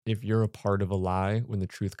if you're a part of a lie when the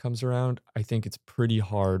truth comes around, I think it's pretty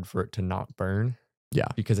hard for it to not burn. Yeah.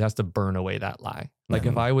 Because it has to burn away that lie. Like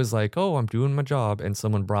Mhm. if I was like, oh, I'm doing my job, and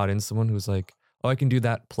someone brought in someone who's like, oh, I can do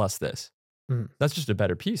that plus this. Mhm. That's just a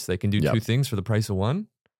better piece. They can do Yep. two things for the price of one.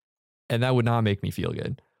 And that would not make me feel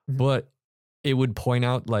good. Mhm. But it would point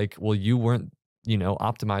out like, well, you weren't,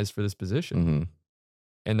 optimized for this position. Mhm.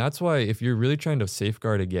 And that's why if you're really trying to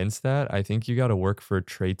safeguard against that, I think you got to work for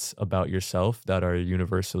traits about yourself that are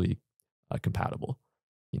universally compatible.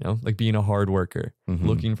 Like being a hard worker, Mhm.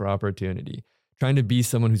 looking for opportunity, trying to be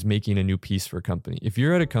someone who's making a new piece for a company. If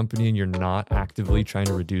you're at a company and you're not actively trying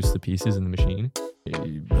to reduce the pieces in the machine,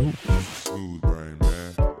 nope. Smooth brain,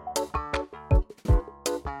 man.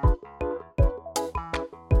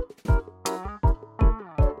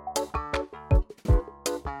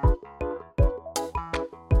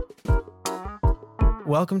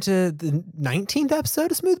 Welcome to the 19th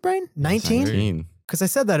episode of Smooth Brain. 19? 19. Because I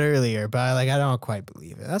said that earlier, but I don't quite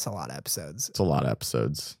believe it. That's a lot of episodes. It's a lot of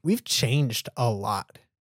episodes. We've changed a lot.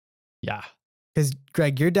 Yeah. Because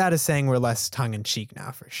Greg, your dad is saying we're less tongue in cheek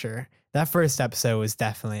now for sure. That first episode was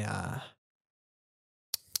definitely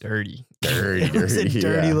Dirty. it was a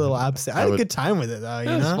dirty yeah. little episode. I had a good time with it though.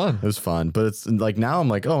 Yeah, it's fun. It was fun, but it's like now I'm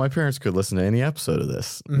like, oh, my parents could listen to any episode of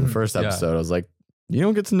this. The Mhm. first Yeah. episode, I was like, you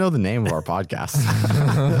don't get to know the name of our podcast.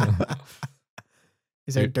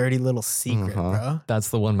 It's our dirty little secret, Uh-huh. bro. That's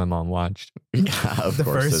the one my mom watched. Yeah, of The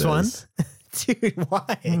course first it one? is. Dude,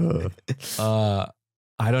 why?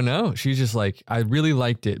 I don't know. She's just like, I really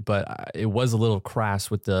liked it, but it was a little crass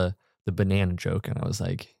with the banana joke. And I was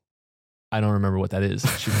like, I don't remember what that is.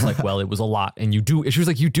 She was like, well, it was a lot. And she was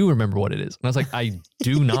like, you do remember what it is. And I was like, I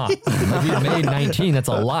do not. Like, we made 19. That's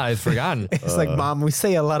a lot. I've forgotten. It's like, Mom, we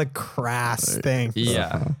say a lot of crass things.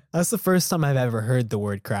 Yeah. That's the first time I've ever heard the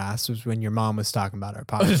word crass was when your mom was talking about our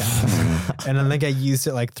podcast. And I think I used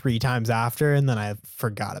it like 3 times after, and then I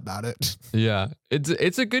forgot about it. Yeah.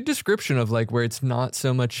 It's a good description of like where it's not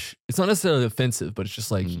so much, it's not necessarily offensive, but it's just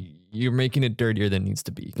like you're making it dirtier than it needs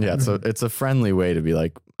to be. Yeah, it's a friendly way to be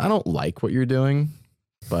like, I don't like what you're doing,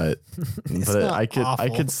 but not I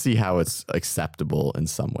awful. could see how it's acceptable in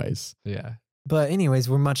some ways. Yeah. But anyways,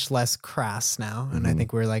 we're much less crass now, and I Mhm.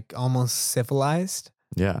 think we're like almost civilized.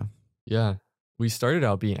 Yeah. Yeah. We started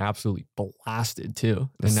out being absolutely blasted too.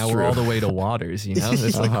 That's and now true. we're all the way to waters, It's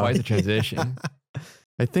like Uh-huh. quite the transition.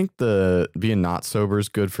 I think the being not sober is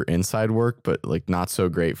good for inside work, but like not so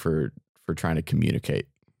great for trying to communicate.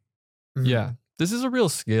 Mhm. Yeah. This is a real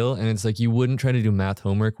skill. And it's like you wouldn't try to do math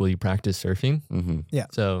homework while you practice surfing. Mm-hmm.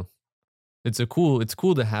 So it's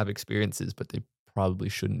cool to have experiences, but they probably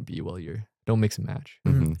shouldn't be while don't mix and match.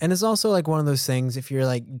 Mhm. Mhm. And it's also like one of those things, if you're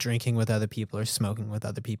like drinking with other people or smoking with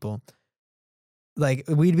other people, like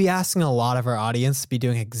we'd be asking a lot of our audience to be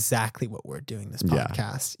doing exactly what we're doing this Yeah.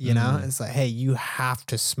 podcast. You know, Mhm. it's like, hey, you have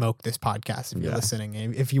to smoke this podcast if you're Yeah. listening,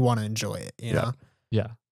 if you want to enjoy it, you Yeah. know? Yeah.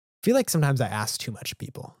 I feel like sometimes I ask too much of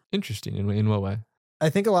people. Interesting. In what way? I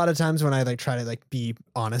think a lot of times when I like try to like be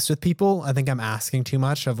honest with people, I think I'm asking too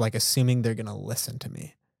much of like assuming they're going to listen to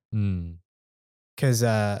me. Hmm. Cause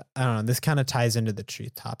I don't know, this kind of ties into the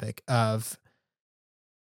truth topic of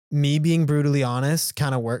me being brutally honest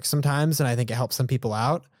kind of works sometimes. And I think it helps some people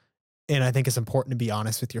out. And I think it's important to be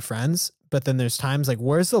honest with your friends. But then there's times like,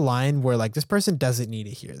 where's the line where like this person doesn't need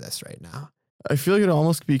to hear this right now? I feel like it'd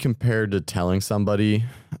almost be compared to telling somebody,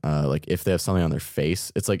 like if they have something on their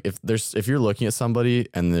face. It's like if you're looking at somebody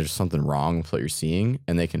and there's something wrong with what you're seeing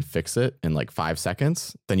and they can fix it in like 5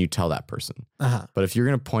 seconds, then you tell that person. Uh-huh. But if you're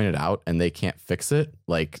gonna point it out and they can't fix it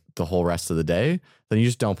like the whole rest of the day, then you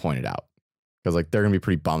just don't point it out because like they're gonna be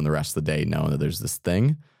pretty bummed the rest of the day knowing that there's this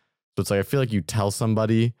thing. So it's like I feel like you tell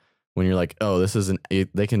somebody when you're like, oh, this isn't.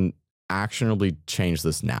 They can actionably change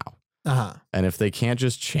this now, Uh-huh. and if they can't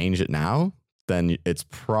just change it now, then it's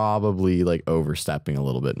probably like overstepping a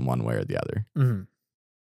little bit in one way or the other. Mhm.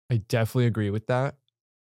 I definitely agree with that.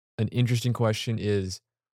 An interesting question is,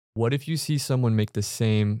 what if you see someone make the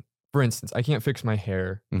same, for instance, I can't fix my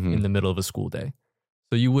hair Mhm. in the middle of a school day.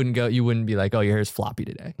 So you wouldn't be like, oh, your hair is floppy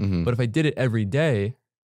today. Mhm. But if I did it every day,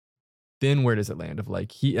 then where does it land? Of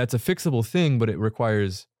like, that's a fixable thing, but it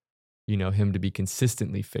requires, him to be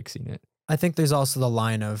consistently fixing it. I think there's also the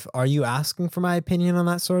line of, are you asking for my opinion on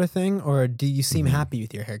that sort of thing? Or do you seem Mhm. happy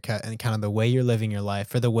with your haircut and kind of the way you're living your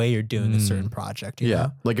life or the way you're doing a certain project? You Yeah.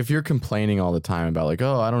 know? Like if you're complaining all the time about like,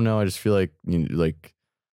 oh, I don't know, I just feel like like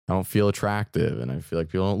I don't feel attractive and I feel like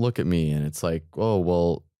people don't look at me, and it's like, oh,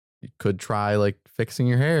 well, you could try like fixing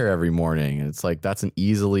your hair every morning, and it's like that's an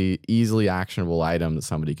easily actionable item that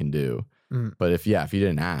somebody can do. Mm. But if you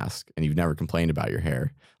didn't ask and you've never complained about your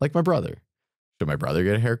hair, like my brother, should my brother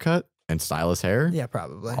get a haircut? and stylus hair? Yeah,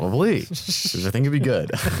 probably. Probably. Which I think would be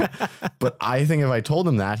good. But I think if I told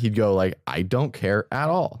him that, he'd go like, I don't care at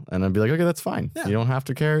all. And I'd be like, okay, that's fine. Yeah. You don't have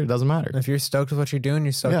to care. It doesn't matter. If you're stoked with what you're doing,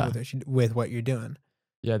 you're stoked Yeah. with what you're doing.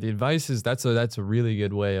 Yeah, the advice is that's a really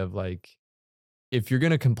good way of like, if you're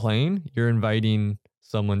gonna complain, you're inviting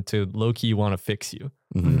someone to low key want to fix you.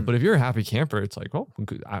 Mhm. But if you're a happy camper, it's like, oh,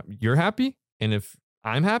 you're happy, and if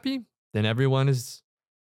I'm happy, then everyone is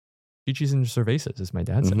chichis and cervezas, as my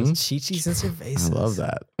dad says. Mhm. Chichis and cervezas. I love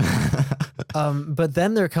that. But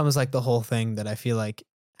then there comes like the whole thing that I feel like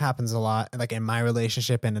happens a lot, like in my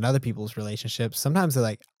relationship and in other people's relationships. Sometimes they're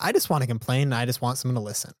like, I just want to complain and I just want someone to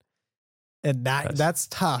listen. And Yes. that's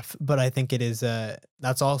tough, but I think it is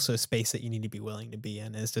that's also a space that you need to be willing to be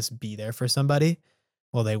in, is just be there for somebody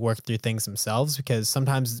while they work through things themselves, because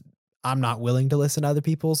sometimes I'm not willing to listen to other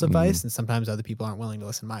people's advice, and sometimes other people aren't willing to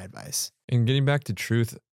listen to my advice. And getting back to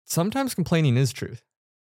truth, sometimes complaining is truth.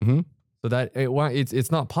 Mhm. So that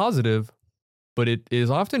it's not positive, but it is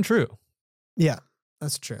often true. Yeah,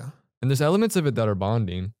 that's true. And there's elements of it that are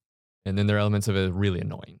bonding, and then there are elements of it really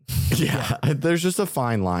annoying. Yeah, there's just a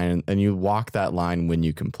fine line, and you walk that line when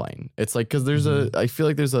you complain. It's like, because there's I feel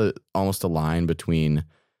like there's almost a line between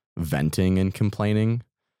venting and complaining.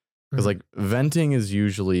 Because like venting is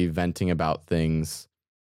usually venting about things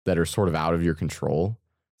that are sort of out of your control.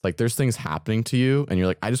 Like there's things happening to you, and you're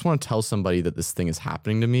like, I just want to tell somebody that this thing is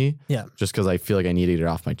happening to me. Yeah. Just because I feel like I need to get it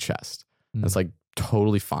off my chest. And it's like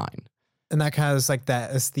totally fine. And that kind of is like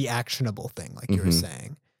that is the actionable thing, like you were Mhm.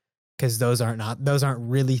 saying, because those aren't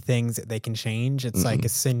really things that they can change. It's like a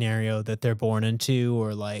scenario that they're born into,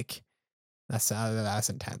 or like that's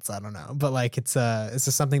intense. I don't know, but like it's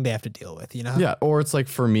just something they have to deal with, you know? Yeah. Or it's like,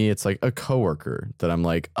 for me, it's like a coworker that I'm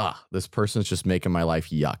like, this person's just making my life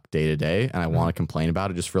yuck day to day, and I want to complain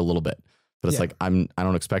about it just for a little bit. But it's like, I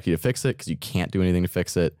don't expect you to fix it because you can't do anything to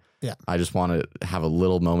fix it. Yeah. I just want to have a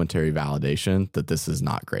little momentary validation that this is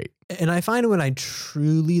not great. And I find when I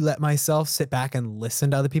truly let myself sit back and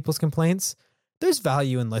listen to other people's complaints, there's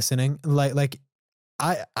value in listening. Like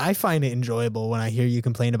I find it enjoyable when I hear you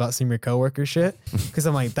complain about some of your coworker shit, because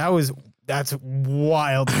I'm like, that's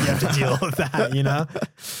wild that you have to deal with that, you know?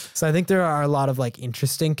 So I think there are a lot of like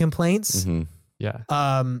interesting complaints. Mhm.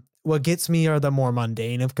 Yeah. What gets me are the more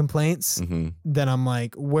mundane of complaints. Mhm. Then I'm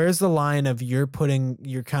like, where's the line of you're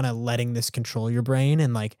kind of letting this control your brain,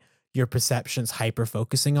 and like your perception's hyper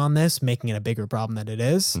focusing on this, making it a bigger problem than it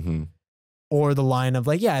is. Mhm. Or the line of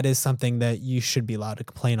like, yeah, it is something that you should be allowed to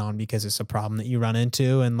complain on because it's a problem that you run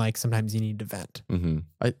into, and like sometimes you need to vent. Mhm.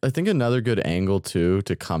 I think another good angle too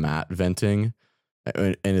to come at venting,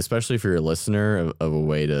 and especially for your listener, of a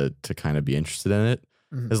way to kind of be interested in it,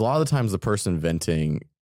 Mhm. is a lot of the times the person venting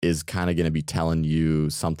is kind of going to be telling you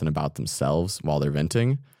something about themselves while they're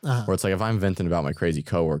venting. Uh-huh. Or it's like, if I'm venting about my crazy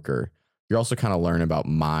coworker, you're also kind of learning about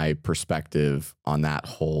my perspective on that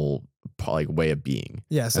whole like way of being.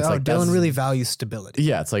 Yeah. So It's like, Dylan that's- really values stability.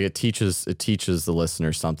 Yeah, it's like it teaches the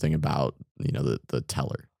listener something about, the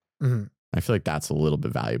teller. Mhm. I feel like that's a little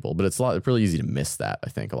bit valuable, but it's really easy to miss that, I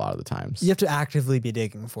think, a lot of the times. You have to actively be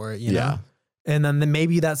digging for it, you know? Yeah. And then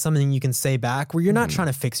maybe that's something you can say back where you're not trying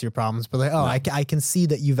to fix your problems, but like, oh, No. I can see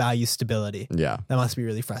that you value stability. Yeah. That must be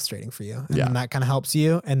really frustrating for you. And Yeah. then that kind of helps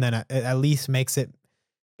you. And then it at least makes it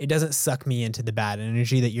doesn't suck me into the bad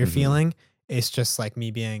energy that you're Mhm. feeling. It's just like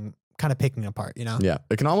me being kind of picking apart, you know? Yeah.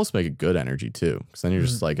 It can almost make it good energy too. Because then you're Mm-hmm.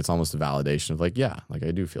 just like, it's almost a validation of like, yeah, like I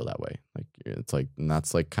do feel that way. Like it's like, and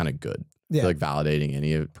that's like kind of good. I Yeah. feel like validating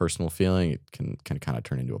any personal feeling, it can kind of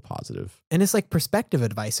turn into a positive. And it's like perspective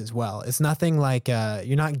advice as well. It's nothing like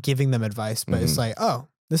you're not giving them advice, but it's like, oh,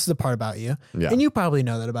 this is a part about you. Yeah. And you probably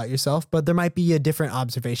know that about yourself, but there might be a different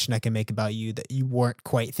observation I can make about you that you weren't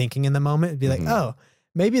quite thinking in the moment. It'd be like, oh,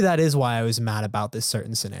 maybe that is why I was mad about this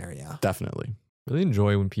certain scenario. Definitely. Really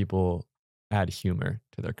enjoy when people add humor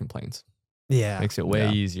to their complaints. Yeah. Makes it way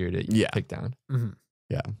Yeah. easier to Yeah. take down. Mhm.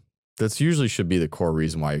 Yeah. That's usually should be the core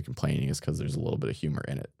reason why you're complaining, is because there's a little bit of humor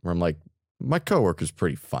in it. Where I'm like, my coworker's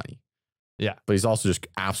pretty funny. Yeah. But he's also just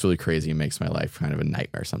absolutely crazy and makes my life kind of a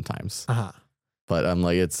nightmare sometimes. Uh-huh. But I'm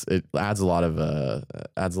like, it adds a lot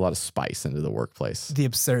of spice into the workplace. The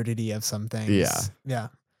absurdity of some things. Yeah. Yeah.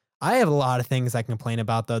 I have a lot of things I complain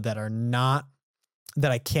about though that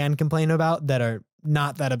I can complain about that are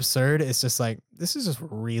not that absurd. It's just like, this is just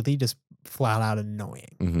really just flat out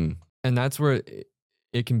annoying. Mm-hmm. And that's where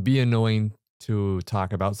it can be annoying to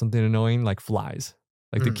talk about something annoying, like flies.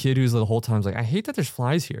 Like the kid who's the whole time's like, I hate that there's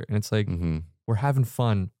flies here. And it's like, Mm-hmm. we're having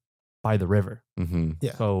fun by the river. Mm-hmm.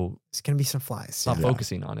 Yeah. So It's going to be some flies. stop Yeah.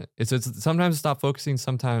 focusing on it. It's sometimes stop focusing,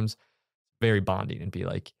 sometimes very bonding, and be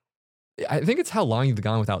like, I think it's how long you've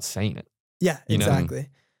gone without saying it. Yeah, You know? exactly.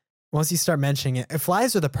 once you start mentioning it,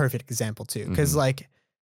 flies are the perfect example too. Because like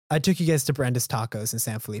I took you guys to Brenda's Tacos in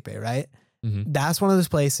San Felipe, right? That's one of those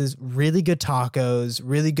places, really good tacos,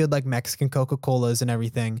 really good like Mexican Coca-Colas and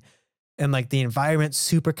everything. And like the environment,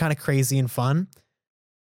 super kind of crazy and fun.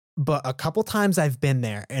 But a couple times I've been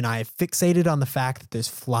there and I fixated on the fact that there's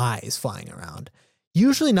flies flying around.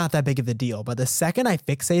 Usually not that big of a deal, but the second I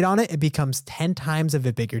fixate on it, it becomes 10 times of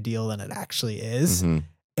a bigger deal than it actually is.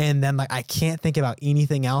 And then like I can't think about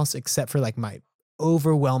anything else except for like my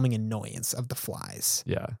overwhelming annoyance of the flies.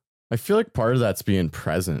 Yeah. I feel like part of that's being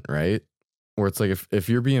present, right? Where it's like if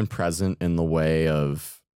you're being present in the way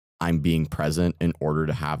of I'm being present in order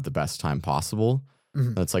to have the best time possible,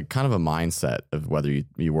 that's like kind of a mindset of whether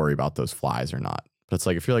you worry about those flies or not. But it's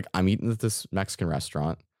like if you're like, I'm eating at this Mexican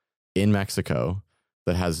restaurant in Mexico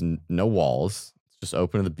that has no walls, it's just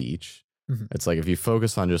open to the beach. It's like if you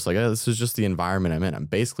focus on just like, oh, this is just the environment I'm in. I'm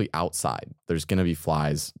basically outside. There's going to be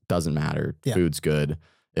flies. Doesn't matter. Yeah. Food's good.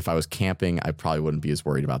 If I was camping, I probably wouldn't be as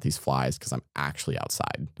worried about these flies because I'm actually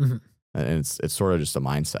outside. And it's sort of just a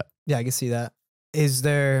mindset. Yeah, I can see that. Is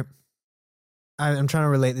there... I'm trying to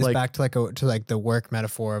relate this Like- back to like the work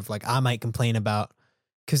metaphor of like I might complain about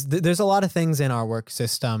because there's a lot of things in our work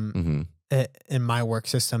system, in my work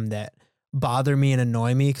system that bother me and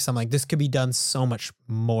annoy me because I'm like, this could be done so much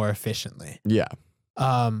more efficiently. Yeah.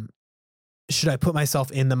 Should I put myself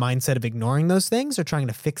in the mindset of ignoring those things or trying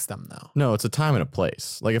to fix them though? No, it's a time and a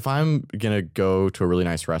place. Like if I'm going to go to a really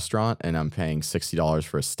nice restaurant and I'm paying $60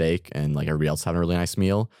 for a steak and like everybody else having a really nice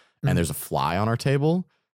meal and there's a fly on our table,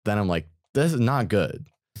 then I'm like, this is not good.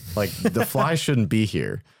 Like the fly shouldn't be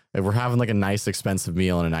here. If we're having like a nice expensive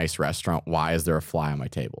meal in a nice restaurant, why is there a fly on my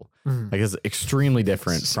table? Like it's extremely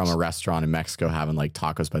different from a restaurant in Mexico having like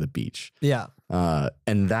tacos by the beach. Yeah.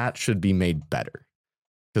 And that should be made better.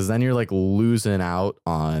 Because then you're like losing out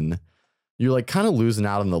on, you're like kind of losing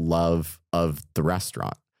out on the love of the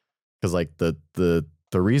restaurant. Because like the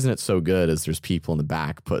reason it's so good is there's people in the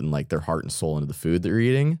back putting like their heart and soul into the food that you're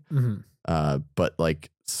eating. But like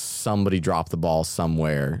somebody dropped the ball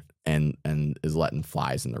somewhere and is letting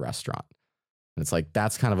flies in the restaurant. And it's like,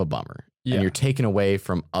 that's kind of a bummer. Yeah. And you're taking away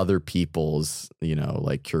from other people's, you know,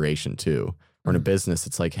 like curation too. Or in a business,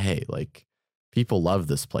 it's like, hey, like people love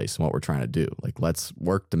this place and what we're trying to do. Like, let's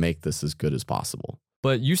work to make this as good as possible.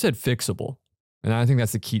 But you said fixable. And I think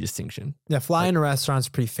that's the key distinction. Yeah, fly in a restaurant's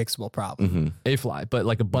a pretty fixable problem. A fly, but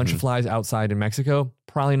like a bunch of flies outside in Mexico,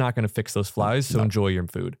 probably not going to fix those flies. So enjoy your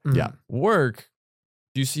food. Yeah. Work,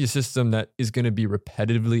 do you see a system that is going to be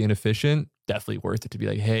repetitively inefficient? Definitely worth it to be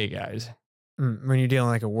like, hey guys. When you're dealing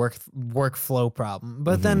like a workflow problem.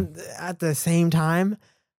 But then at the same time,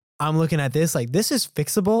 I'm looking at this like this is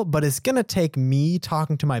fixable, but it's going to take me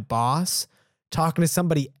talking to my boss, talking to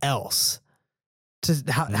somebody else to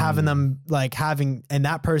having them like having, and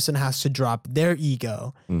that person has to drop their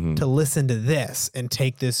ego to listen to this and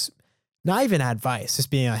take this, not even advice,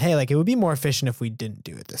 just being like, hey, like it would be more efficient if we didn't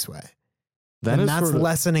do it this way. And that's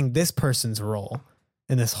lessening this person's role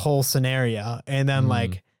in this whole scenario. And then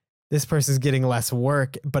like this person's getting less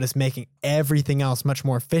work, but it's making everything else much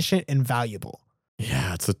more efficient and valuable.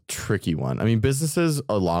 Yeah, it's a tricky one. I mean, businesses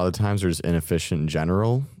a lot of the times are just inefficient in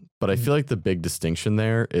general, but I feel like the big distinction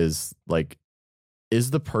there is like,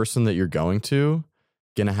 is the person that you're going to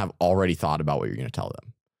have already thought about what you're going to tell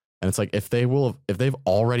them? And it's like, if they've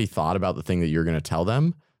already thought about the thing that you're going to tell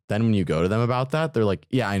them, then when you go to them about that, they're like,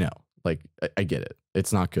 yeah, I know. Like, I get it.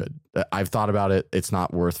 It's not good. I've thought about it. It's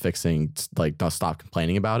not worth fixing. Like, don't stop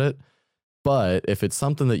complaining about it. But if it's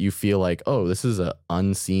something that you feel like, oh, this is an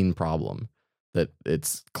unseen problem, that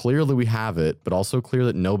it's clear that we have it, but also clear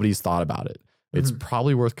that nobody's thought about it, it's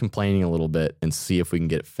probably worth complaining a little bit and see if we can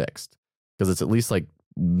get it fixed. Because it's at least like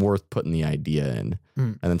worth putting the idea in.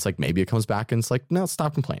 And then it's like, maybe it comes back and it's like, no,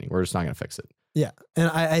 stop complaining. We're just not going to fix it. Yeah. And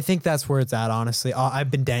I think that's where it's at, honestly. I've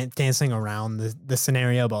been dancing around the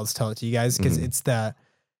scenario, but I'll just tell it to you guys because it's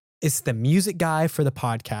the music guy for the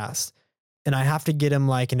podcast. And I have to get him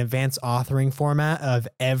like an advanced authoring format of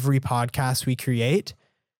every podcast we create.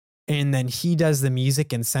 And then he does the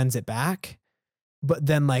music and sends it back. But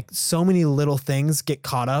then like so many little things get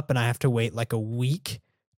caught up and I have to wait like a week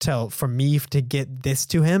for me to get this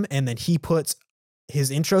to him. And then he puts his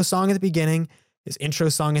intro song at the beginning, his intro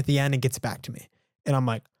song at the end, and gets it back to me. And I'm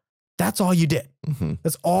like, that's all you did.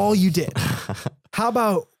 That's all you did. How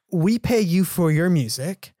about we pay you for your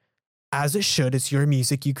music as it should? It's your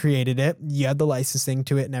music. You created it. You had the licensing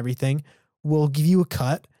to it and everything. We'll give you a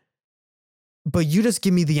cut, but you just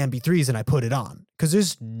give me the MP3s and I put it on because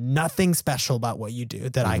there's nothing special about what you do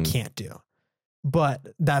that I can't do. But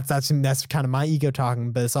that's kind of my ego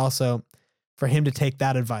talking, but it's also for him to take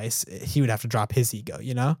that advice, he would have to drop his ego,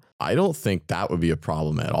 you know? I don't think that would be a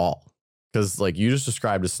problem at all. Because like you just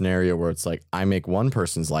described a scenario where it's like I make one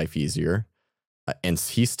person's life easier and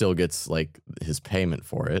he still gets like his payment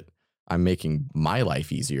for it. I'm making my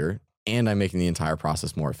life easier and I'm making the entire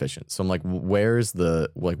process more efficient. So I'm like, where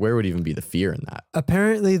would even be the fear in that?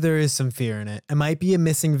 Apparently there is some fear in it. It might be a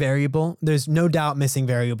missing variable. There's no doubt missing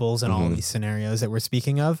variables in all of these scenarios that we're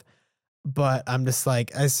speaking of. But I'm just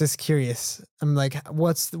like, I was just curious. I'm like,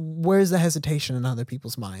 where's the hesitation in other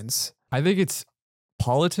people's minds? I think it's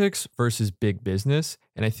politics versus big business.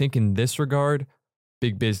 And I think in this regard,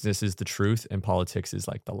 big business is the truth and politics is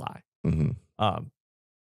like the lie.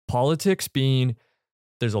 Politics being,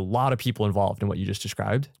 there's a lot of people involved in what you just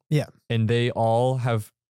described. Yeah. And they all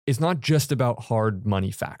have, it's not just about hard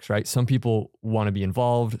money facts, right? Some people want to be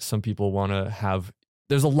involved. Some people want to have,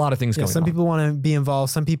 there's a lot of things going on. Some people want to be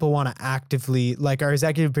involved. Some people want to actively, like our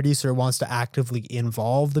executive producer wants to actively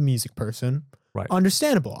involve the music person. Right.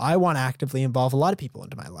 Understandable. I want to actively involve a lot of people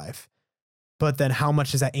into my life. But then how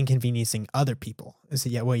much is that inconveniencing other people? Is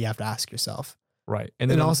what you have to ask yourself. Right.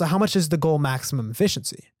 And then also, how much is the goal maximum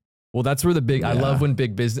efficiency? Well, that's where I love when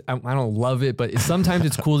big business, I don't love it, but sometimes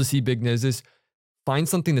it's cool to see big business find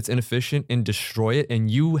something that's inefficient and destroy it. And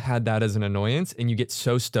you had that as an annoyance and you get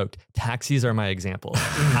so stoked. Taxis are my example.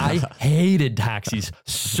 I hated taxis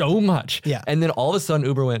so much. Yeah. And then all of a sudden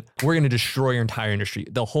Uber went, we're going to destroy your entire industry.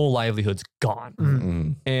 The whole livelihood's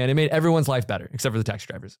gone. And it made everyone's life better, except for the taxi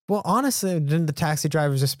drivers. Well, honestly, didn't the taxi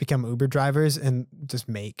drivers just become Uber drivers and just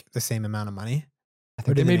make the same amount of money? I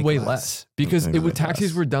think they made way less because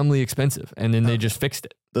taxis were dumbly expensive and then they just fixed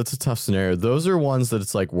it. That's a tough scenario. Those are ones that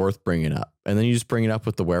it's like worth bringing up. And then you just bring it up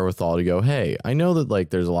with the wherewithal to go, hey, I know that like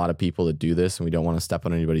there's a lot of people that do this and we don't want to step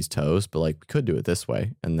on anybody's toes, but like we could do it this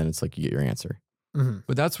way. And then it's like you get your answer.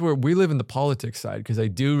 But that's where we live in the politics side, because I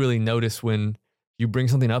do really notice when you bring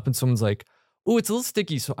something up and someone's like, oh, it's a little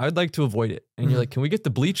sticky, so I'd like to avoid it. And you're like, can we get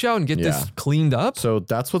the bleach out and get this cleaned up? So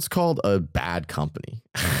that's what's called a bad company.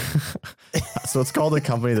 So it's called a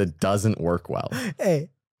company that doesn't work well. Hey.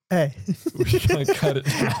 We're gonna cut it.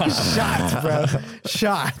 Shots, bro.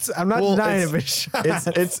 Shots. I'm not denying it, but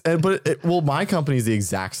shots. Well, my company is the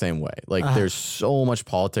exact same way. Like there's so much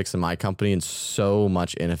politics in my company and so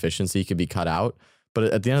much inefficiency could be cut out. But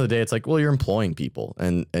at the end of the day, it's like, well, you're employing people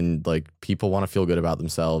and like people want to feel good about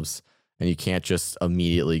themselves. And you can't just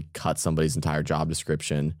immediately cut somebody's entire job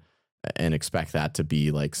description and expect that to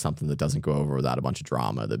be like something that doesn't go over without a bunch of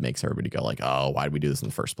drama that makes everybody go like, oh, why did we do this in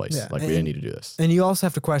the first place? Like we didn't need to do this. And you also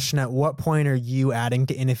have to question at what point are you adding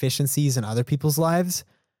to inefficiencies in other people's lives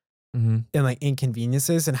and like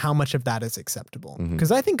inconveniences, and how much of that is acceptable?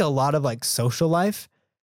 Because I think a lot of like social life,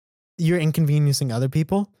 you're inconveniencing other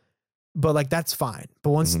people, but like that's fine.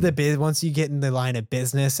 But once once you get in the line of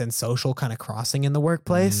business and social kind of crossing in the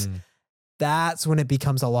workplace, that's when it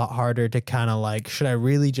becomes a lot harder to kind of like, should I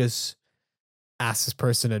really just ask this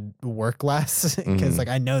person to work less? Because like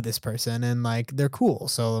I know this person and like they're cool.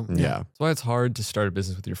 So yeah. That's why it's hard to start a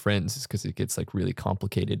business with your friends, is because it gets like really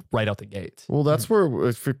complicated right out the gate. Well, that's where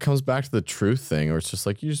if it comes back to the truth thing, or it's just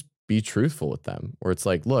like you just be truthful with them, where it's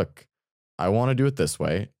like, look, I want to do it this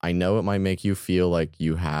way. I know it might make you feel like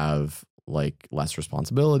you have like less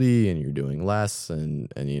responsibility and you're doing less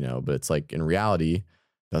and you know, but it's like in reality,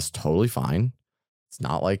 that's totally fine. It's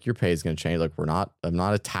not like your pay is going to change. Like I'm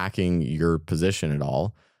not attacking your position at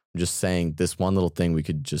all. I'm just saying this one little thing we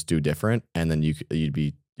could just do different. And then you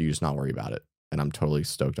just not worry about it. And I'm totally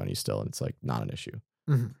stoked on you still. And it's like not an issue.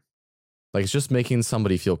 Like it's just making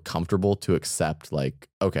somebody feel comfortable to accept like,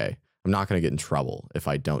 okay, I'm not going to get in trouble if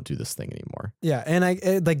I don't do this thing anymore. Yeah.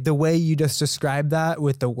 And like the way you just described that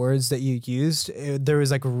with the words that you used, there was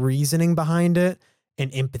like reasoning behind it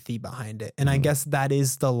and empathy behind it. And I guess that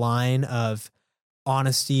is the line of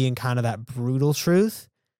honesty and kind of that brutal truth,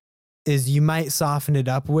 is you might soften it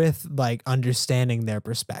up with like understanding their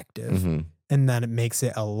perspective. And then it makes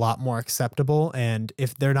it a lot more acceptable. And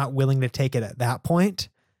if they're not willing to take it at that point,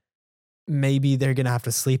 maybe they're going to have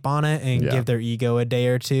to sleep on it and give their ego a day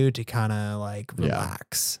or two to kind of like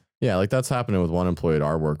relax. Yeah. Like that's happening with one employee at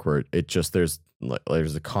our work where it just, there's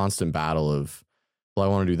a constant battle of, well, I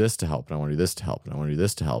want to do this to help, and I want to do this to help, and I want to do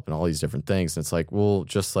this to help, and all these different things. And it's like, well,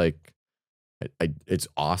 just like, it's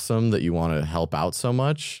awesome that you want to help out so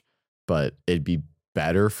much, but it'd be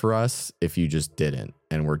better for us if you just didn't.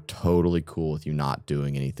 And we're totally cool with you not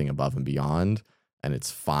doing anything above and beyond. And it's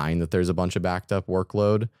fine that there's a bunch of backed up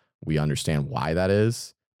workload. We understand why that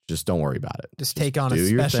is. Just don't worry about it. Just take on a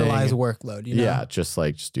specialized workload. You know? Yeah.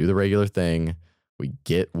 Just do the regular thing. We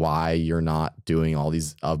get why you're not doing all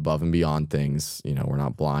these above and beyond things. You know, we're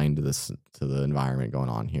not blind to the environment going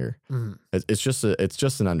on here. Mhm. It's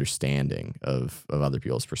just an understanding of other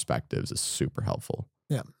people's perspectives is super helpful.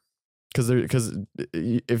 Yeah. Because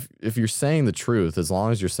if you're saying the truth, as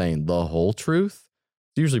long as you're saying the whole truth,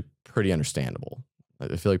 it's usually pretty understandable.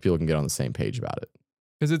 I feel like people can get on the same page about it.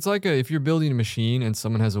 Because it's like if you're building a machine and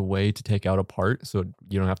someone has a way to take out a part so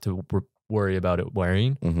you don't have to worry about it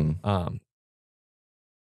wearing. Mm-hmm.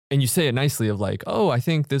 And you say it nicely of like, oh, I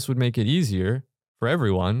think this would make it easier for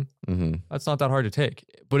everyone. Mm-hmm. That's not that hard to take.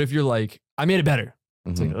 But if you're like, I made it better.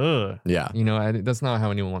 It's like, ugh. Yeah. You know, that's not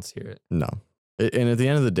how anyone wants to hear it. No. And at the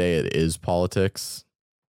end of the day, it is politics.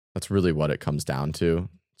 That's really what it comes down to.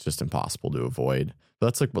 It's just impossible to avoid. But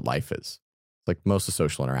that's like what life is. Like most of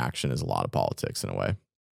social interaction is a lot of politics in a way.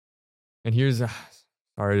 And here's,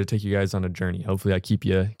 sorry to take you guys on a journey. Hopefully I keep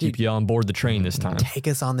you on board the train this time. Take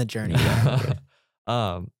us on the journey.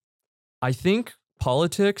 I think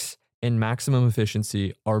politics and maximum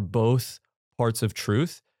efficiency are both parts of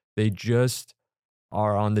truth. They just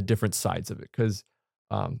are on the different sides of it. Because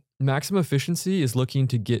maximum efficiency is looking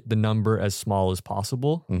to get the number as small as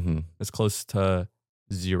possible, as close to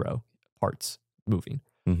 0 parts moving.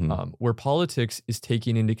 Where politics is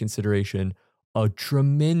taking into consideration a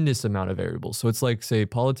tremendous amount of variables. So it's like, say,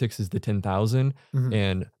 politics is the 10,000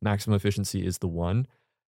 and maximum efficiency is the 1,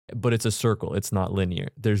 but it's a circle. It's not linear.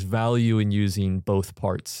 There's value in using both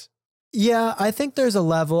parts. Yeah, I think there's a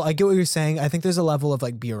level, I get what you're saying. I think there's a level of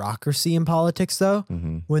like bureaucracy in politics though,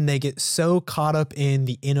 when they get so caught up in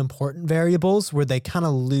the unimportant variables where they kind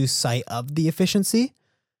of lose sight of the efficiency.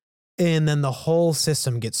 And then the whole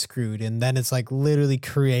system gets screwed. And then it's like literally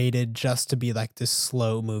created just to be like this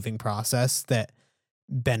slow moving process that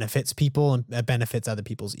benefits people and benefits other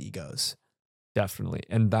people's egos. Definitely.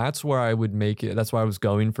 And that's where I would make it. That's why I was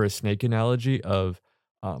going for a snake analogy of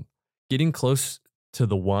getting close to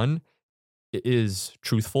the 1 is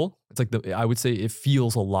truthful. It's like I would say it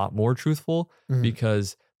feels a lot more truthful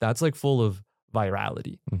because that's like full of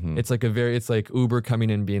virality. It's like Uber coming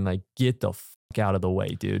in and being like, get the fuck out of the way,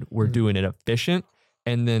 dude. We're doing it efficient.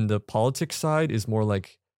 And then the politics side is more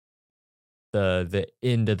like the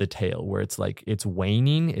end of the tail where it's like it's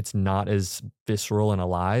waning. It's not as visceral and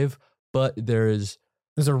alive, but there's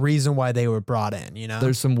a reason why they were brought in, you know?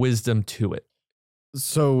 There's some wisdom to it.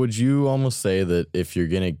 So would you almost say that if you're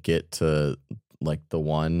going to get to like the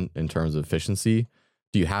 1 in terms of efficiency,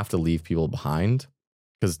 do you have to leave people behind?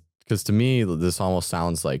 Because to me, this almost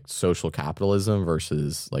sounds like social capitalism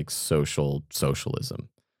versus like socialism,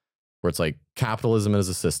 where it's like capitalism as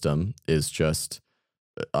a system is just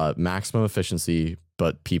maximum efficiency,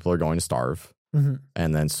 but people are going to starve.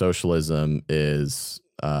 And then socialism is,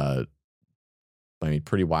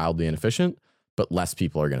 pretty wildly inefficient, but less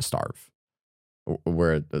people are going to starve.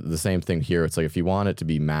 Where the same thing here, it's like if you want it to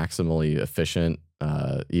be maximally efficient,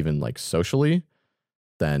 even like socially,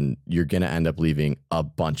 then you're going to end up leaving a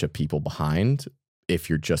bunch of people behind if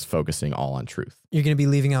you're just focusing all on truth. You're going to be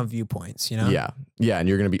leaving out viewpoints, you know? Yeah. Yeah. And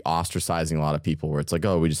you're going to be ostracizing a lot of people where it's like,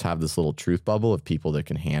 oh, we just have this little truth bubble of people that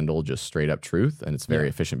can handle just straight up truth. And it's very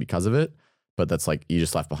efficient because of it. But that's like, you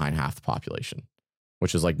just left behind half the population,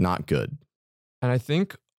 which is like not good. And I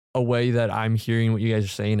think a way that I'm hearing what you guys are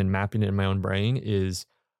saying and mapping it in my own brain is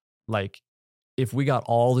like, if we got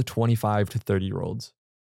all the 25 to 30-year-olds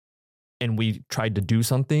and we tried to do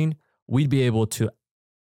something, we'd be able to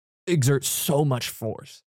exert so much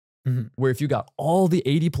force. Where if you got all the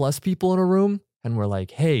 80 plus people in a room and we're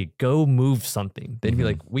like, hey, go move something, they'd be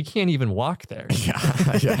like, we can't even walk there.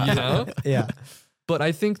 Yeah. You know? Yeah. But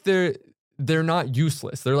I think they're not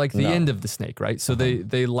useless. They're like the end of the snake, right? So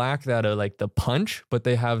they lack that like the punch, but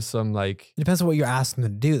they have some like... It depends on what you're asking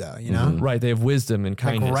them to do though, you know? Right. They have wisdom and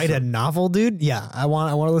kindness. Like write a novel, dude? Yeah. I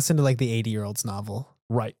want to listen to like the 80-year-old's novel.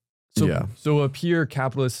 Right. So a pure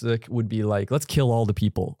capitalistic would be like, let's kill all the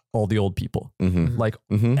people, all the old people. Like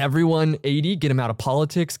everyone 80, get them out of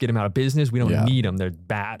politics, get them out of business. We don't need them. They're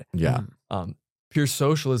bad. Yeah. Pure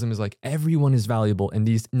socialism is like everyone is valuable and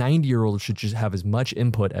these 90-year-olds should just have as much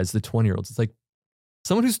input as the 20-year-olds. It's like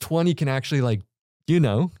someone who's 20 can actually like, you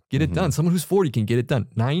know, get it done. Someone who's 40 can get it done.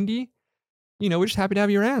 90, you know, we're just happy to have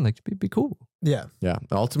you around. Like, be cool. Yeah. Yeah.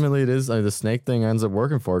 Ultimately, it is the snake thing ends up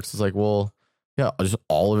working for it. It's like, well, yeah, just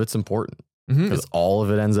all of it's important because all of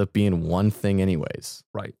it ends up being one thing anyways.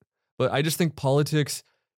 Right. But I just think politics,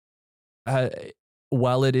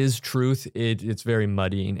 while it is truth, it's very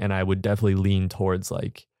muddying, and I would definitely lean towards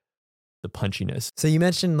like the punchiness. So you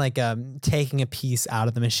mentioned like taking a piece out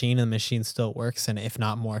of the machine and the machine still works, and if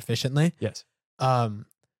not more efficiently. Yes.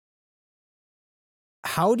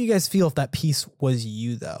 How do you guys feel if that piece was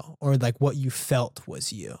you though, or like what you felt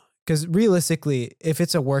was you? Because realistically, if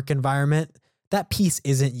it's a work environment, that piece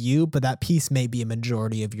isn't you, but that piece may be a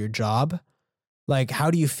majority of your job. Like, how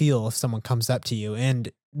do you feel if someone comes up to you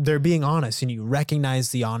and they're being honest and you recognize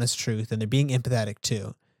the honest truth and they're being empathetic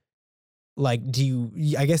too? Like,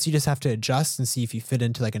 I guess you just have to adjust and see if you fit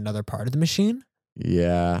into like another part of the machine.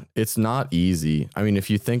 Yeah, it's not easy. I mean, if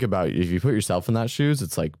you put yourself in that shoes,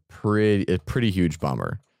 it's like a pretty huge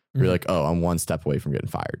bummer. You're like, oh, I'm one step away from getting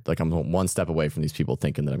fired. Like, I'm one step away from these people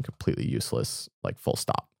thinking that I'm completely useless, like full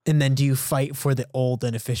stop. And then do you fight for the old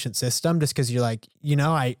and efficient system just because you're like,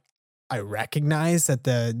 I recognize that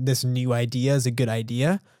this new idea is a good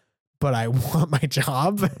idea, but I want my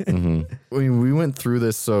job. Mm-hmm. We went through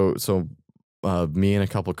this. So me and a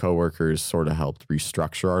couple of coworkers sort of helped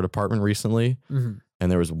restructure our department recently. Mm-hmm.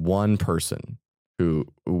 And there was one person who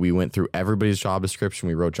we went through everybody's job description.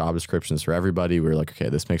 We wrote job descriptions for everybody. We were like, okay,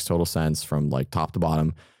 this makes total sense from like top to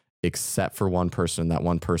bottom, except for one person. That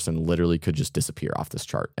one person literally could just disappear off this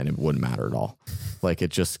chart and it wouldn't matter at all. Like we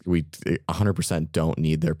 100% don't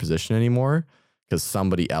need their position anymore because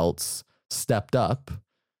somebody else stepped up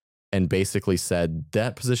and basically said,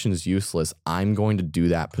 that position is useless. I'm going to do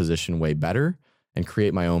that position way better and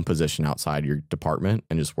create my own position outside your department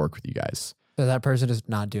and just work with you guys. So that person is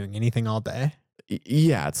not doing anything all day?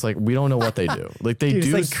 Yeah, it's like we don't know what they do. Like they Dude,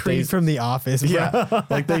 do it's like Creed from The Office. Bro. Yeah,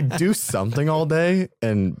 like they do something all day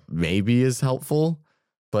and maybe is helpful,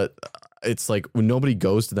 but it's like when nobody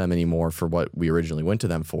goes to them anymore for what we originally went to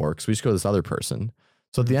them for because we just go to this other person.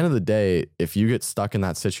 So at the end of the day, if you get stuck in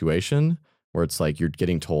that situation where it's like you're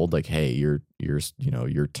getting told like, hey, your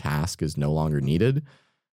task is no longer needed,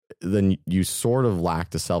 then you sort of lack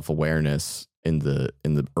the self-awareness in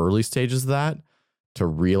the early stages of that to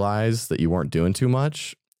realize that you weren't doing too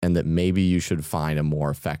much and that maybe you should find a more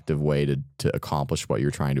effective way to accomplish what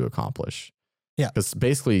you're trying to accomplish. Yeah. Because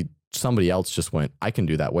basically somebody else just went, I can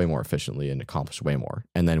do that way more efficiently and accomplish way more,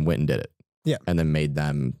 and then went and did it. Yeah. And then made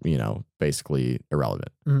them, basically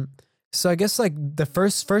irrelevant. Mm-hmm. So I guess like the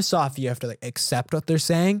first off, you have to like accept what they're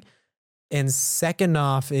saying. And second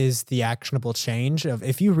off is the actionable change of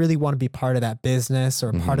if you really want to be part of that business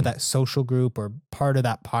or part of that social group or part of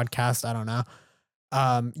that podcast, I don't know.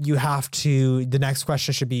 You have to, the next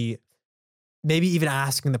question should be maybe even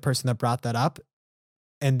asking the person that brought that up,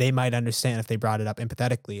 and they might understand if they brought it up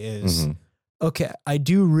empathetically is, okay, I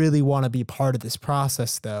do really want to be part of this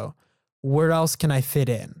process though. Where else can I fit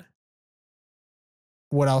in?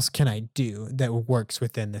 What else can I do that works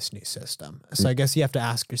within this new system? So I guess you have to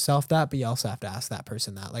ask yourself that, but you also have to ask that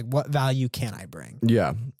person that, like, what value can I bring?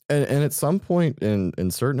 Yeah. And at some point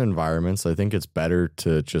in certain environments, I think it's better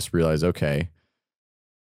to just realize, okay,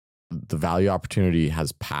 the value opportunity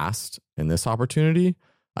has passed in this opportunity.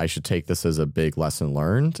 I should take this as a big lesson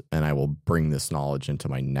learned, and I will bring this knowledge into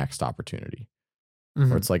my next opportunity.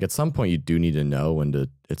 Or it's like at some point you do need to know when to,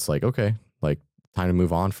 it's like, okay, like time to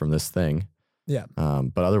move on from this thing. Yeah.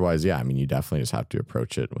 But otherwise, yeah, I mean, you definitely just have to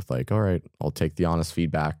approach it with like, all right, I'll take the honest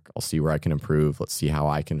feedback. I'll see where I can improve. Let's see how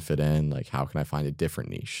I can fit in. Like, how can I find a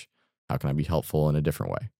different niche? How can I be helpful in a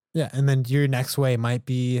different way? Yeah. And then your next way might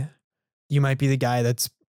be, you might be the guy that's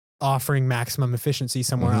offering maximum efficiency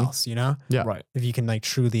somewhere else, Yeah. Right. If you can like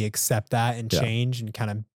truly accept that and change and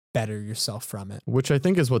kind of better yourself from it. Which I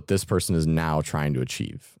think is what this person is now trying to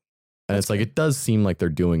achieve. And it's like, it does seem like they're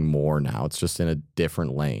doing more now. It's just in a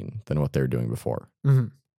different lane than what they were doing before.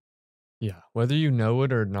 Yeah. Whether you know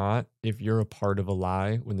it or not, if you're a part of a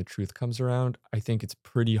lie when the truth comes around, I think it's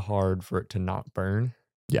pretty hard for it to not burn.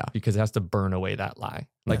 Yeah. Because it has to burn away that lie.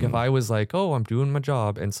 Like if I was like, oh, I'm doing my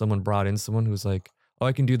job, and someone brought in someone who's like, oh,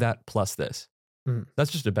 I can do that plus this.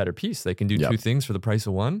 That's just a better piece. They can do two things for the price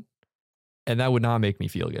of one. And that would not make me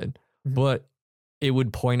feel good. But it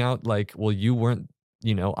would point out like, well, you weren't,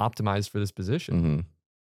 optimized for this position.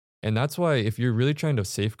 And that's why if you're really trying to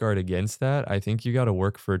safeguard against that, I think you got to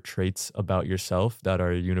work for traits about yourself that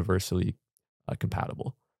are universally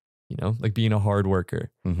compatible. Like being a hard worker,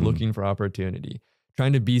 looking for opportunity,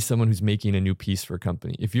 trying to be someone who's making a new piece for a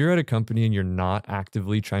company. If you're at a company and you're not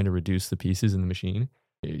actively trying to reduce the pieces in the machine,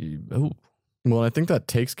 Well, I think that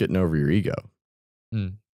takes getting over your ego.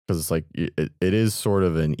 Because it's like, it is sort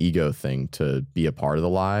of an ego thing to be a part of the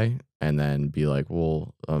lie and then be like,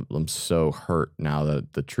 well, I'm so hurt now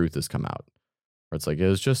that the truth has come out. Or it's like, it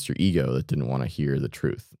was just your ego that didn't want to hear the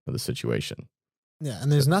truth of the situation. Yeah.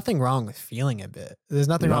 And there's nothing wrong with feeling a bit. There's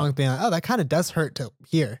nothing wrong with being like, oh, that kind of does hurt to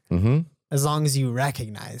hear. As long as you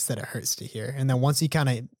recognize that it hurts to hear. And then once you kind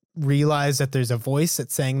of realize that there's a voice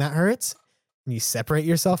that's saying that hurts, and you separate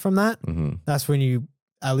yourself from that, that's when you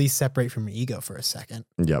at least separate from your ego for a second.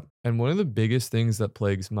 Yep. And one of the biggest things that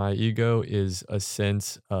plagues my ego is a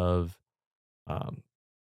sense of, I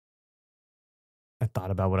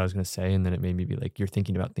thought about what I was going to say, and then it made me be like, you're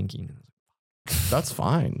thinking about thinking. That's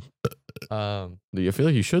fine. I feel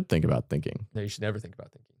like you should think about thinking. No, you should never think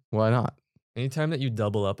about thinking. Why not? Anytime that you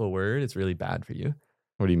double up a word, it's really bad for you.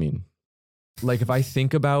 What do you mean? Like if I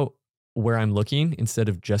think about where I'm looking instead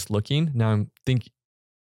of just looking, now I'm thinking.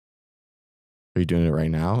 Are you doing it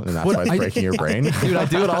right now? And that's What? why it's breaking your brain? Dude, I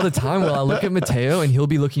do it all the time. Well, I'll look at Mateo and he'll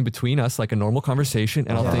be looking between us like a normal conversation.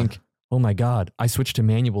 And I'll think, oh my God, I switched to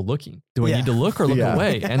manual looking. Do I need to look or look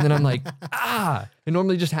away? And then I'm like, it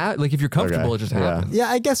normally just happens. Like if you're comfortable, it just happens. Yeah,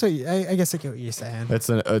 I guess I get what you're saying. It's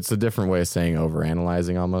a different way of saying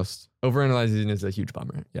overanalyzing almost. Overanalyzing is a huge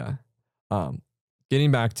bummer. Yeah.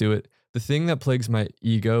 Getting back to it, the thing that plagues my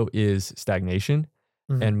ego is stagnation.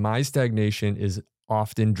 Mhm. And my stagnation is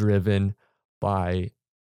often driven by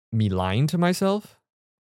me lying to myself.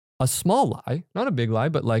 A small lie, not a big lie,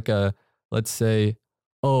 but like let's say,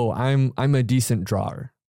 oh, I'm a decent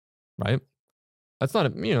drawer, right? That's not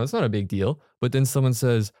it's not a big deal. But then someone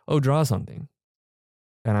says, oh, draw something.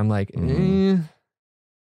 And I'm like,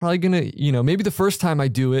 probably gonna, maybe the first time I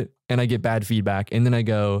do it and I get bad feedback. And then I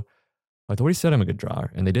go, I already said I'm a good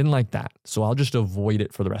drawer and they didn't like that. So I'll just avoid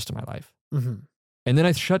it for the rest of my life. Mm-hmm. And then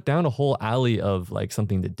I shut down a whole alley of like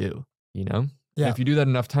something to do, Yeah. And if you do that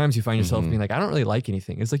enough times, you find yourself being like, I don't really like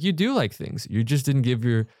anything. It's like, you do like things. You just didn't give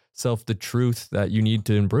yourself the truth that you need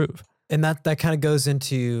to improve. And that kind of goes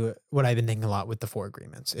into what I've been thinking a lot with the 4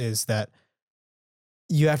 agreements is that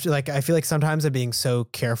you have to I feel like sometimes I'm being so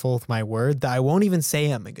careful with my word that I won't even say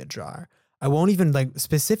I'm a good drawer. I won't even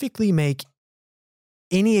specifically make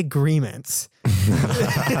any agreements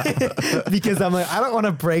because I'm like, I don't want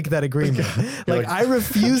to break that agreement. Like I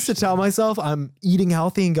refuse to tell myself I'm eating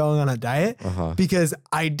healthy and going on a diet because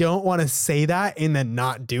I don't want to say that and then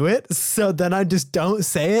not do it. So then I just don't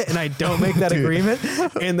say it and I don't make that agreement.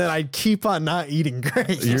 And then I keep on not eating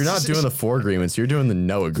great. You're not doing the 4 agreements. You're doing the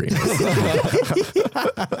no agreements.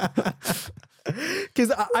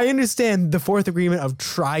 Because I understand the 4th agreement of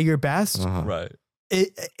try your best. Right.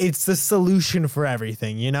 It's the solution for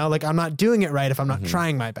everything, Like I'm not doing it right if I'm not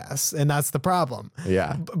trying my best, and that's the problem.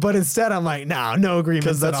 Yeah. But instead, I'm like, no agreements.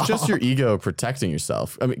 Because that's just your ego protecting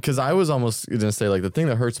yourself. I mean, because I was almost gonna say the thing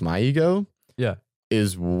that hurts my ego,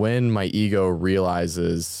 is when my ego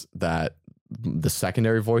realizes that the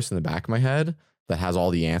secondary voice in the back of my head that has all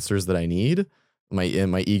the answers that I need, my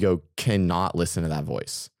ego cannot listen to that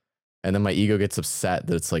voice. And then my ego gets upset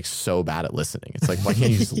that it's so bad at listening. It's like, why can't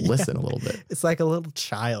you just listen a little bit? It's like a little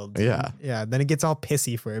child. Yeah. Yeah. Then it gets all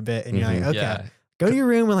pissy for a bit. And you're like, okay, go to your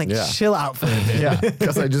room and chill out for a bit. Yeah.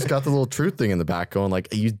 Because I just got the little truth thing in the back going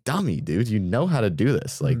hey, you dummy, dude. You know how to do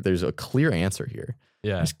this. There's a clear answer here.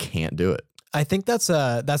 Yeah. I just can't do it. I think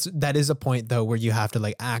that is a point though where you have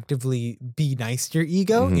to actively be nice to your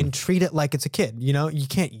ego and treat it like it's a kid. You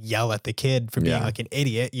can't yell at the kid for being an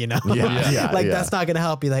idiot. That's not gonna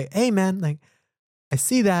help. Be like, hey man, I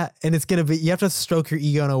see that, and it's gonna be. You have to stroke your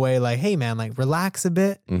ego in a way hey man, relax a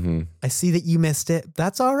bit. I see that you missed it.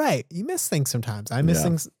 That's all right. You miss things sometimes. I miss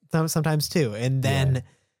things sometimes too. And then,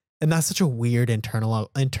 and that's such a weird internal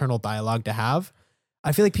dialogue to have.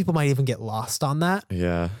 I feel like people might even get lost on that.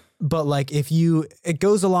 Yeah. But it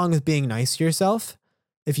goes along with being nice to yourself.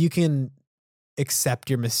 If you can accept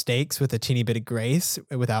your mistakes with a teeny bit of grace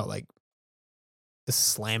without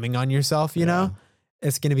slamming on yourself,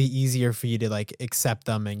 it's going to be easier for you to accept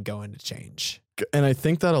them and go into change. And I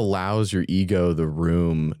think that allows your ego the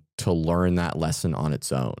room to learn that lesson on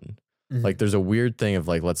its own. There's a weird thing of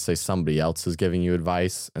let's say somebody else is giving you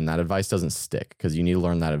advice and that advice doesn't stick because you need to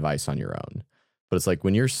learn that advice on your own. But it's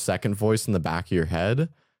when your second voice in the back of your head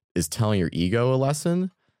is telling your ego a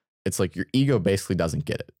lesson, it's your ego basically doesn't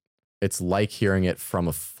get it. It's like hearing it from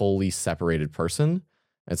a fully separated person.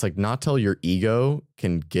 It's not till your ego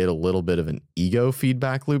can get a little bit of an ego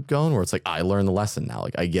feedback loop going where it's I learned the lesson now.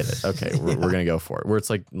 I get it. Okay, we're going to go for it. Where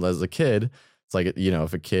it's as a kid, it's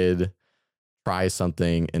if a kid tries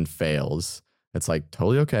something and fails, it's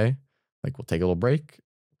totally okay. We'll take a little break,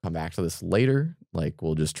 come back to this later.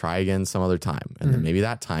 We'll just try again some other time. And then maybe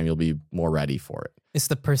that time you'll be more ready for it. It's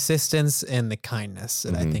the persistence and the kindness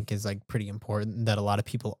that I think is pretty important that a lot of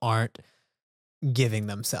people aren't giving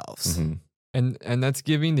themselves. And that's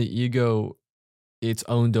giving the ego its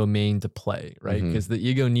own domain to play, right? Because the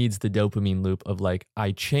ego needs the dopamine loop of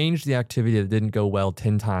I changed the activity that didn't go well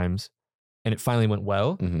 10 times and it finally went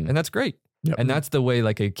well. And that's great. Yep. And that's the way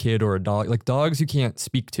a kid or a dog, dogs you can't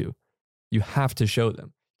speak to. You have to show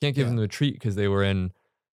them. You can't give them a treat because they were in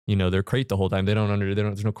their crate the whole time.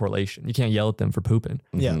 There's no correlation. You can't yell at them for pooping.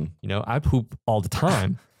 Yeah. Mhm. I poop all the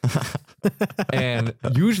time. And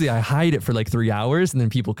usually I hide it for like 3 hours, and then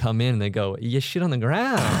people come in and they go, "You shit on the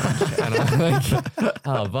ground." And I'm like,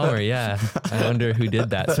 "Oh, bummer, yeah. I wonder who did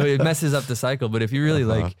that." So it messes up the cycle. But if you really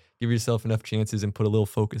like give yourself enough chances and put a little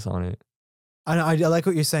focus on it. I like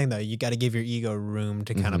what you're saying though. You got to give your ego room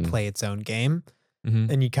to kind of play its own game,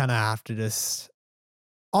 and you kind of have to just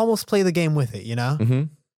almost play the game with it. Mhm.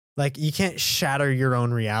 Like you can't shatter your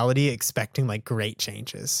own reality expecting like great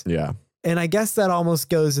changes. Yeah. And I guess that almost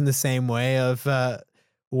goes in the same way of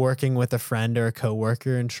working with a friend or a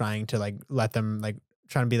coworker and trying to like let them like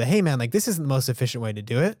trying to be like, hey man, like this isn't the most efficient way to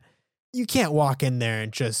do it. You can't walk in there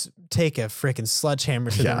and just take a freaking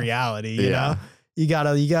sledgehammer to the reality, you know? You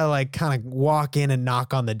gotta like kind of walk in and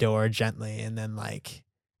knock on the door gently and then like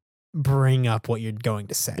bring up what you're going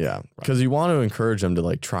to say. Yeah. Because you want to encourage them to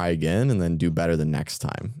like try again and then do better the next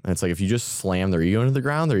time. And it's like if you just slam their ego into the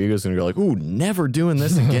ground, their ego's gonna go like, ooh, never doing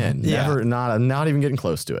this again. Yeah. Never, not even getting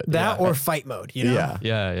close to it. That or fight mode, you know? Yeah.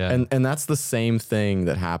 Yeah. And that's the same thing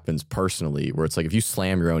that happens personally, where it's like if you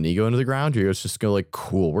slam your own ego into the ground, your ego's just go like,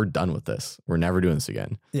 cool, we're done with this. We're never doing this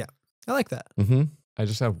again. Yeah. I like that. Mm-hmm. I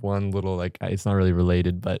just have one little, like, it's not really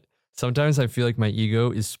related, but sometimes I feel like my ego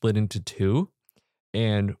is split into two,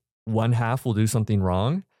 and one half will do something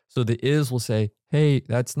wrong. So the is will say, hey,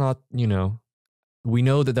 that's not, we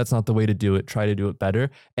know that that's not the way to do it. Try to do it better.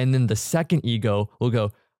 And then the second ego will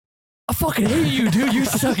go, I fucking hate you, dude. You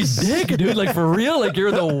suck a dick, dude. Like, for real? Like,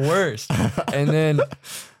 you're the worst. And then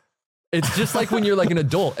it's just like when you're like an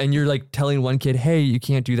adult and you're like telling one kid, hey, you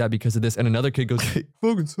can't do that because of this. And another kid goes,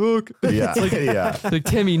 fucking suck. Yeah. Like,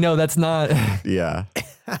 Timmy, no, that's not. Yeah.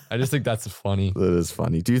 I just think that's funny. That is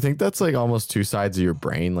funny. Do you think that's like almost two sides of your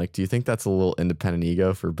brain? Like, do you think that's a little independent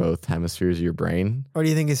ego for both hemispheres of your brain? Or do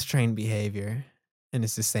you think it's trained behavior and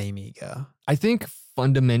it's the same ego? I think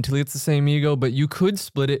fundamentally it's the same ego, but you could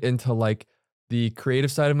split it into like the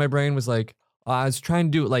creative side of my brain was like, I was trying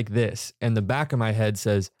to do it like this. And the back of my head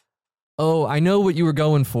says, oh, I know what you were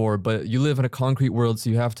going for, but you live in a concrete world,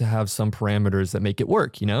 so you have to have some parameters that make it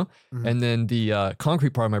work, Mm-hmm. And then the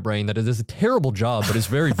concrete part of my brain that does a terrible job, but is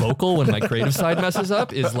very vocal when my creative side messes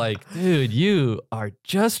up is like, dude, you are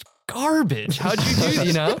just garbage. How'd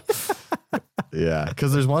you do, Yeah,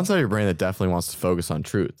 because there's one side of your brain that definitely wants to focus on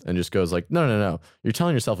truth and just goes like, no. You're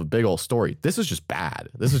telling yourself a big old story. This is just bad.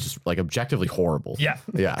 This is just like objectively horrible. Yeah.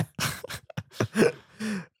 Yeah.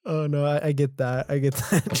 Oh no, I get that. I get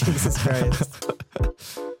that. Jesus Christ.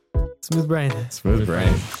 Smooth brain. Smooth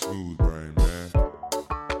brain. Smooth